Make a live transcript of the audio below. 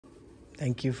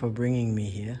Thank you for bringing me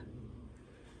here.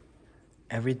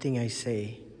 Everything I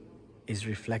say is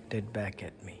reflected back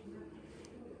at me.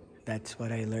 That's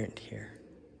what I learned here.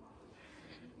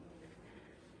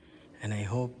 And I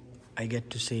hope I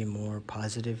get to say more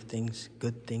positive things,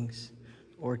 good things,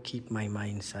 or keep my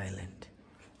mind silent.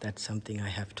 That's something I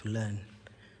have to learn.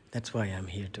 That's why I'm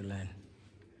here to learn.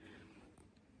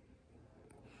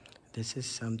 This is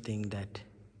something that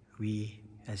we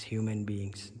as human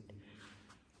beings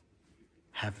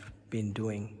have been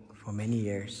doing for many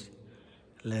years,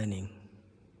 learning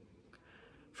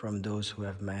from those who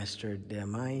have mastered their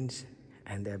minds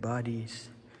and their bodies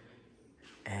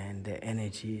and their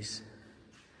energies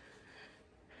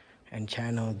and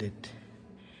channeled it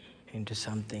into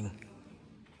something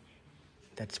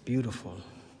that's beautiful,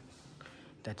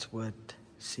 that's worth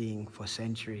seeing for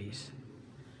centuries.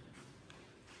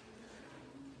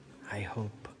 I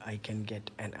hope I can get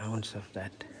an ounce of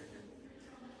that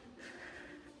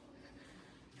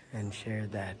and share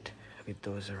that with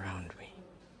those around me.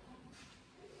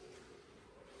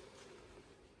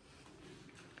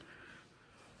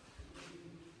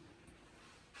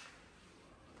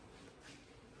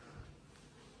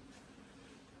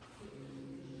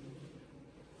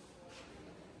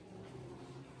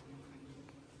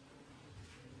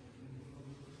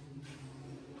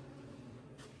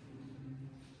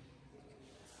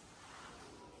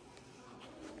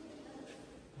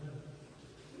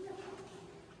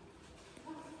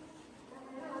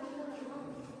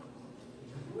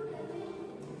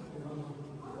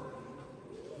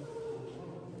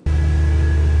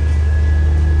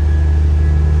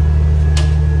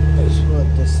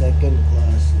 Second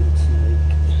class looks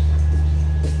like.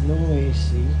 No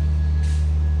AC.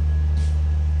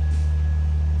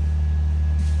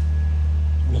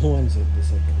 No one's at the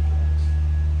second class.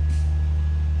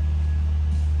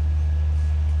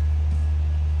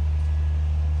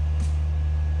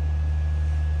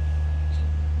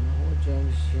 No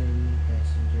junction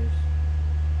passengers.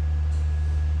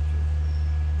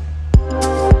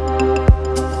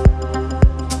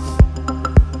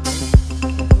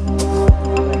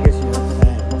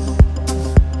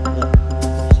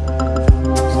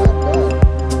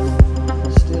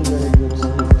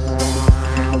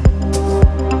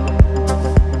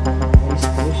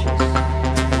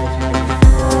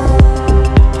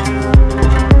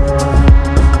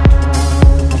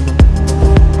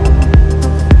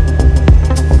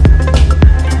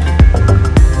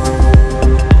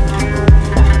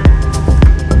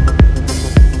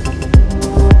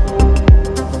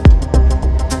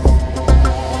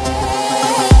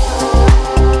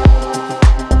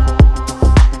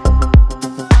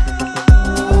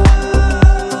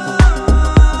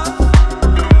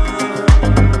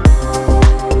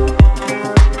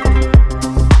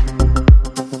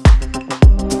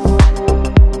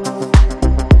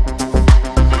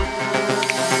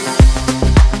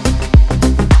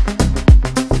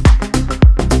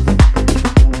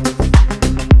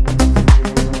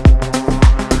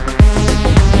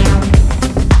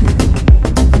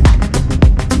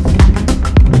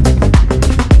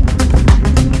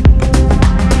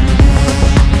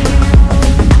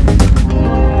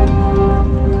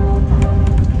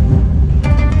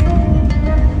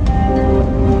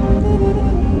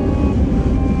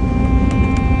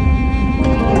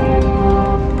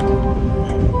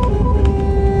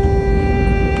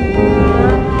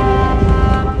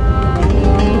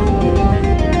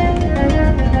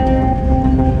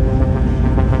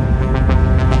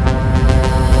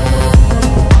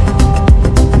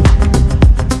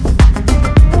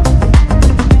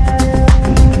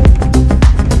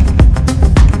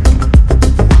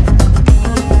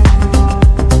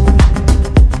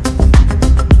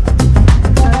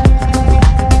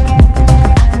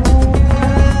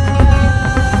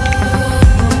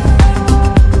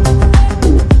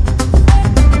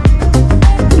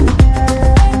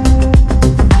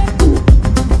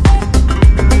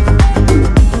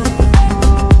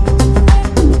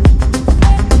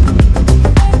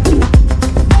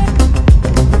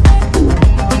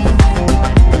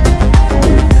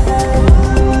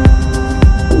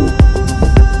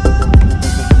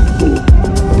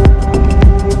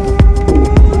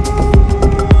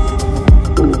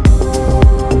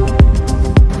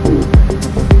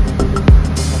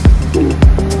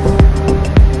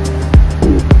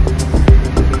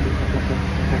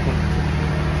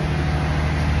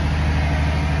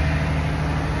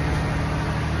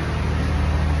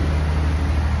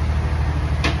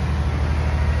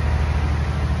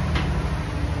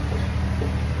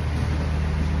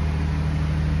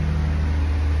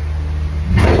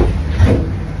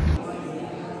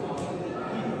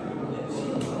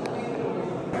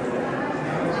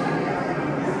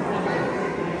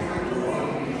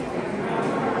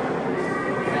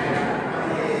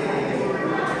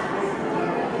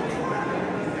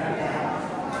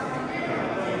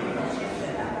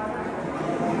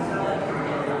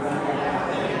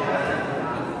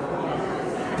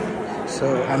 So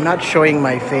I'm not showing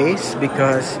my face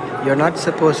because you're not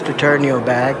supposed to turn your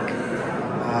back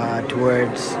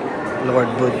towards Lord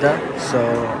Buddha. So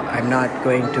I'm not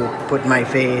going to put my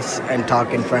face and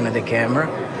talk in front of the camera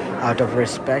out of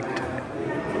respect.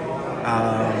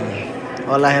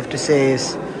 All I have to say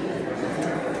is,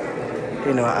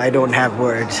 I don't have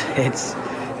words. It's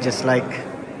just like,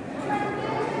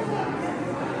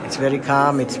 it's very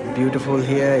calm, it's beautiful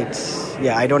here.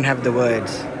 I don't have the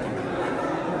words.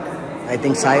 I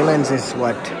think silence is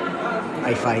what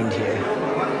I find here.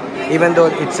 Even though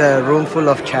it's a room full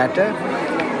of chatter,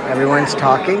 everyone's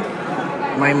talking,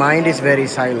 my mind is very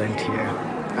silent here.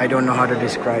 I don't know how to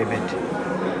describe it.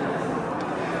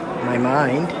 My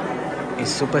mind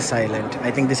is super silent. I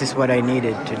think this is what I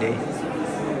needed today.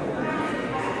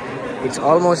 It's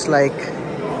almost like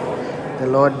the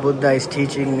Lord Buddha is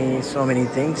teaching me so many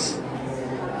things,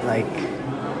 like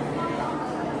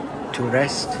to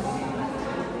rest,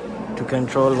 to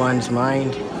control one's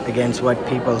mind against what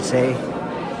people say.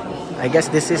 I guess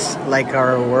this is like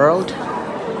our world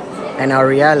and our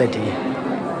reality.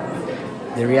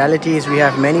 The reality is we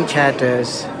have many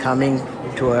chatters coming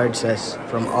towards us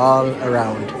from all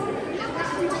around.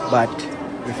 But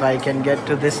if I can get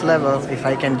to this level, if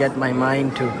I can get my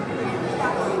mind to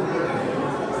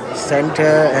center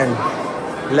and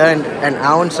learn an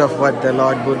ounce of what the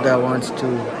Lord Buddha wants to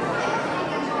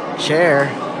share,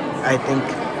 I think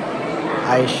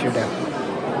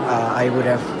I would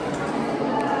have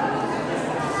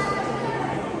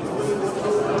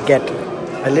get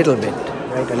a little bit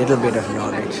of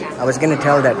knowledge. I was going to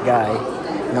tell that guy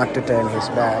not to turn his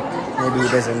back. Maybe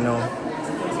he doesn't know.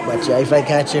 But yeah, if I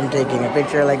catch him taking a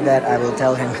picture like that, I will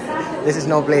tell him, this is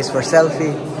no place for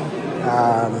selfie.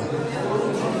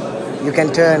 You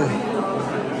can turn,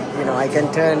 I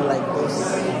can turn like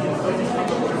this.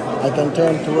 I can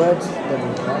turn towards the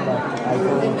Buddha, but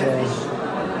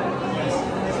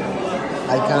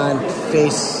I can't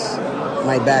face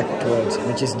my back towards it,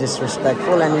 which is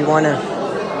disrespectful, and we wanna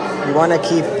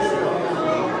keep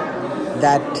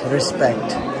that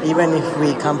respect, even if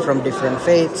we come from different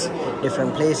faiths,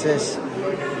 different places.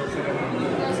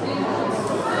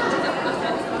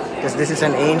 Because this is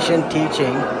an ancient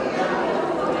teaching,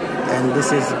 and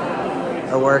this is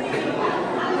a work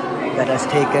that has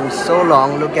taken so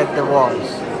long. Look at the walls.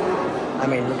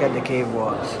 Look at the cave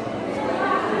walls.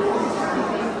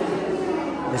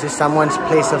 This is someone's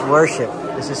place of worship.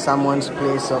 This is someone's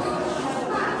place of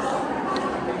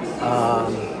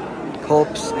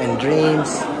hopes and dreams.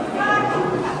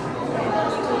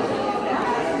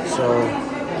 So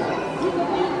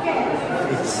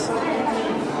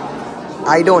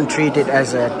I don't treat it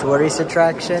as a tourist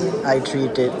attraction. I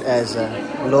treat it as a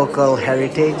local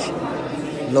heritage,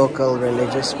 local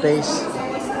religious space,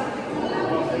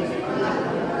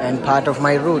 and part of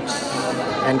my roots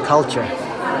and culture.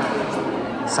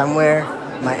 Somewhere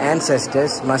my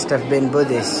ancestors must have been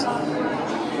Buddhist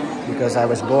because I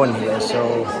was born here.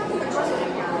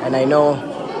 And I know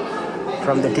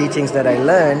from the teachings that I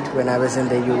learned when I was in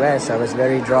the US, I was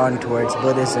very drawn towards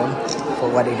Buddhism for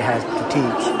what it has to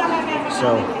teach.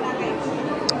 So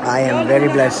I am very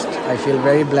blessed. I feel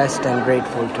very blessed and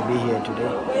grateful to be here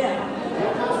today.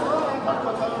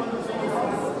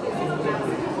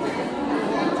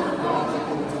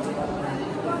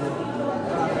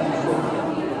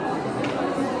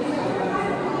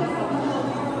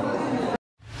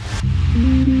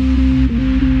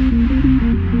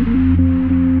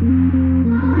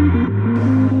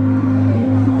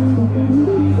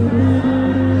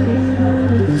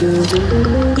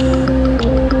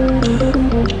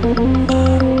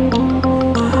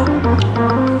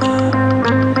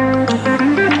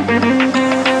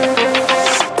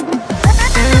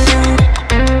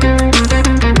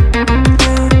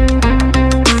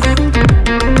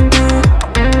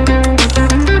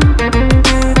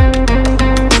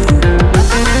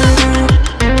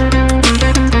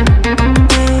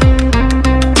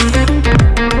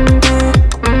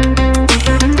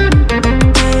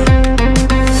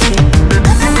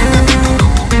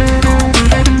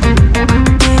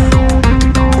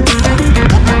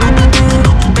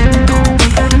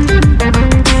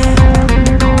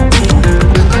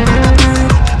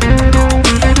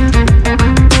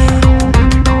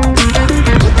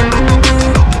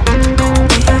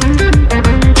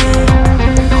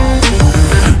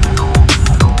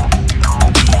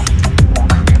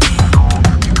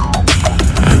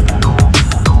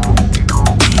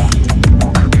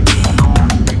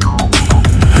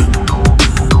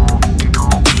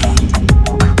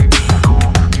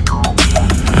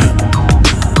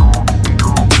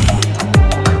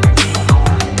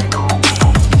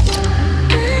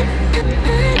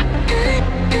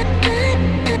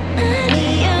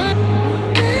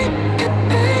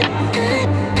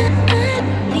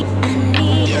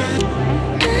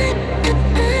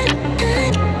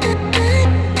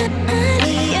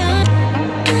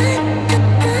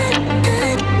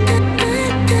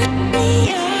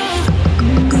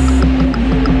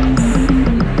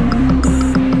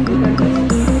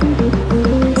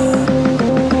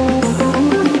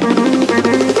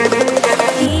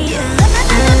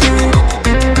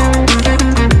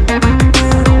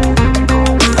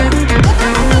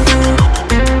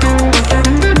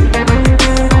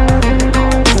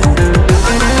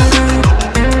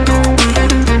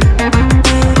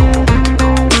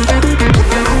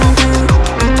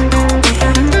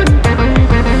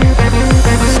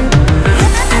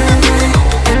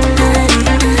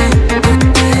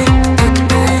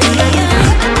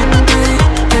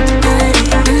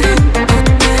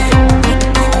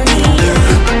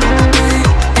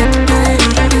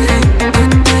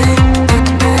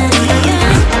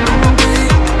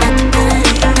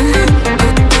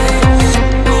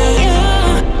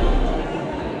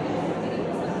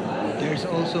 There's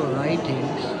also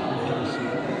writings, you can see.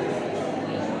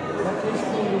 What is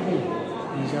going to be?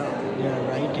 There are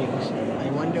writings. I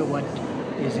wonder what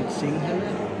is it, Sinhala?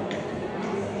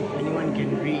 If anyone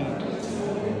can read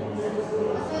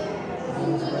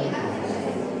these writings.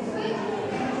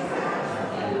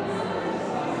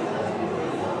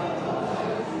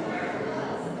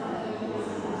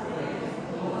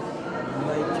 I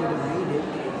invite you to read it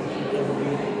if you can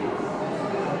read it.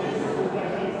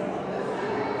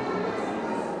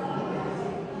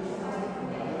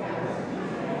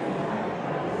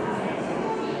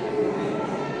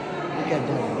 Look at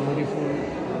that beautiful,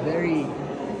 very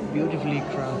beautifully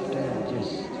crafted.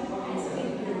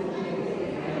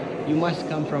 You must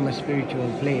come from a spiritual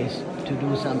place to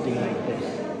do something like this.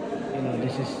 You know,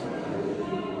 this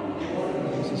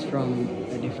is from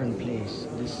a different place.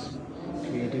 This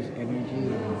creative energy,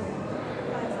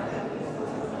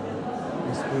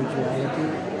 the spirituality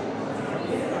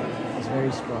is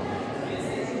very strong.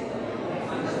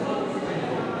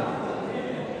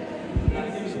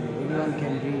 So anyone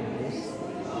can read this.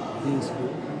 Please do.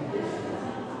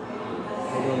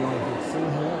 I don't know if it's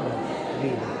Sinhala, but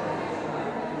read it.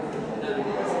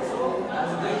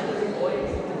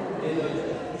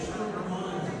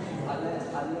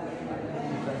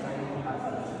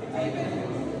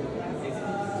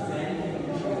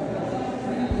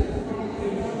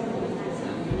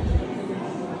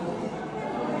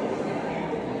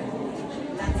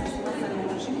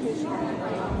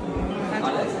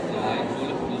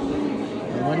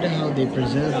 I wonder how they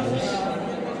preserve this.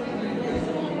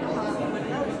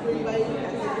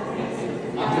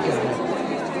 Look at that.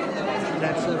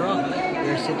 That's a rock.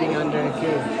 We're sitting under a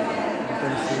cave. You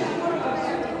can see.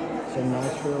 It's a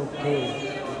natural cave.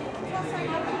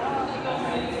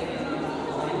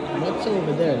 What's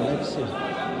over there? Let's see.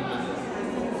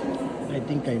 I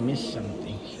think I missed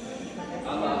something.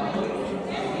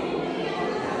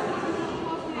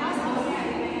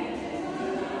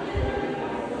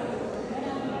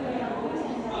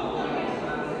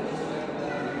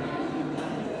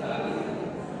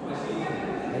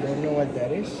 I don't know what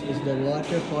that is. Is the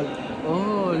waterfall?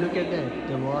 Oh, look at that.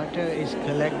 The water is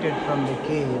collected from the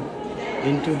cave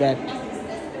into that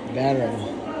barrel.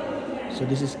 So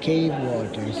this is cave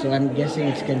water. So I'm guessing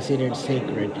it's considered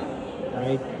sacred,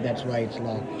 right? That's why it's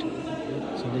locked.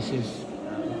 So this is,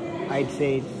 I'd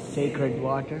say it's sacred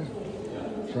water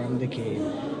from the cave.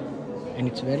 And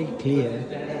it's very clear.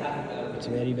 It's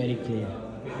very, very clear.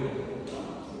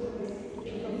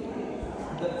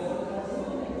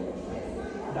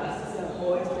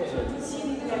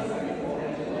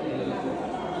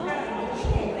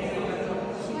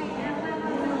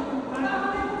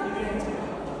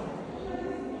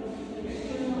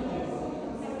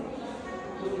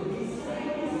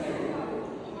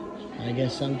 I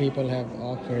guess some people have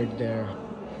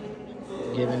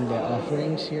given their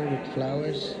offerings here with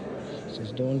flowers. It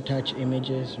says don't touch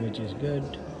images, which is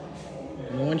good.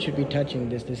 No one should be touching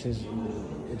this. It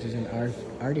is an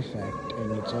artifact,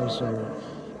 and it's also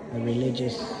a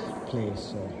religious place.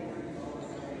 So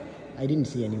I didn't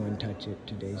see anyone touch it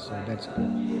today, so that's good.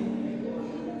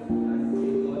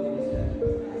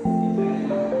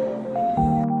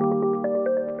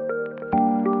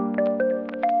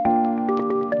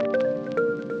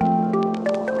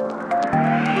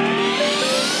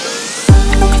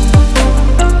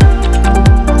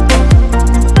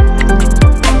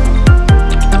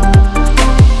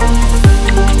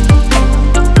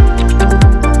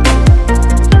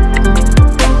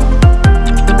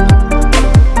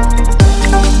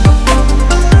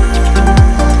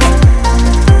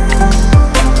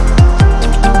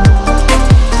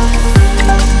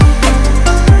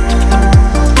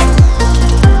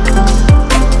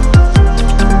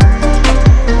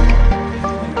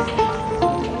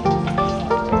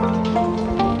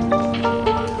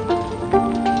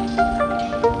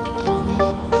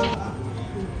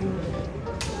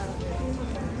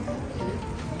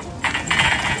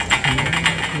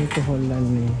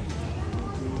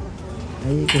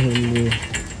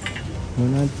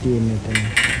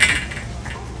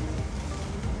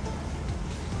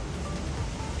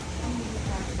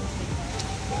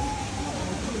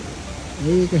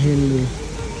 ඒක හෙල්ලුවේ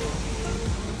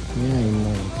මෙයා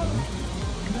ඉන්නවා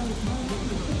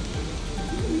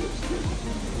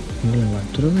මේ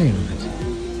වතුර නේද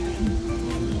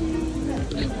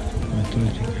වතුර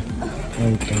ටික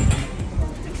ඕකේ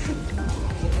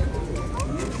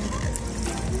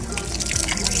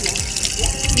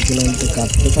ඒකලන්ට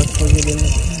කප් එකක් වගේ දෙන්න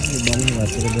බලන්න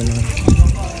වතුර දෙනවා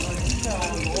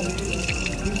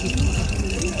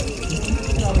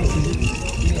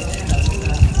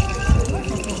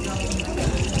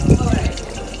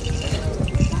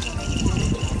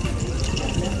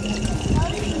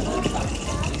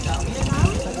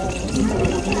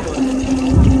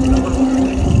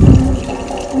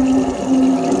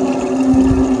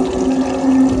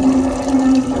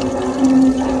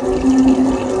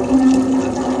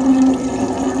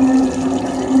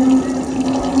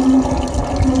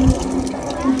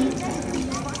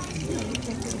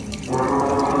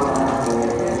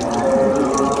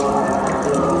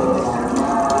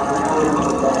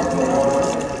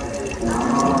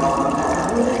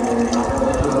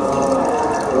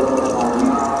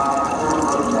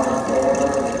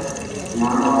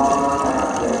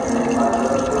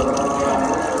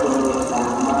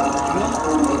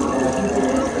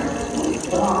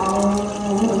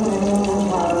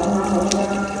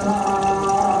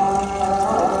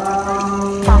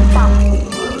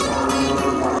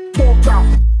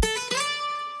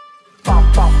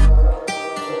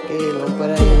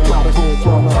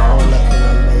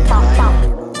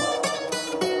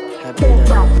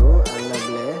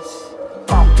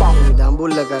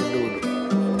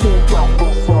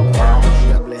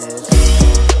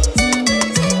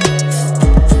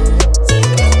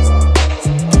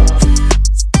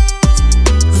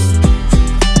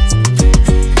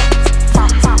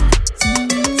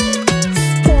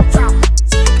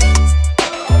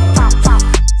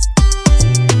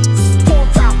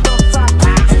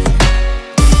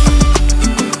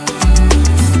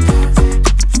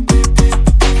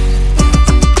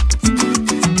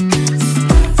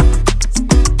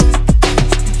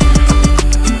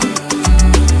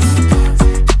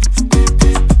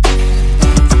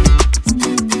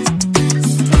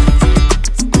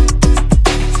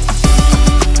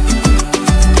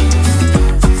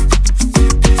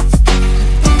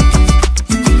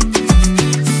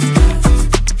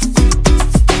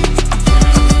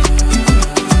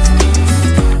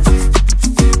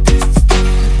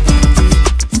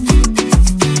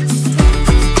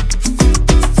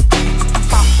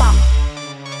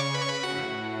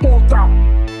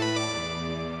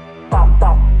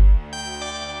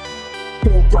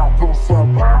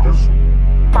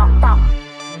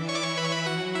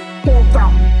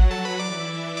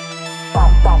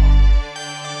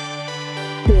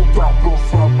Dambulla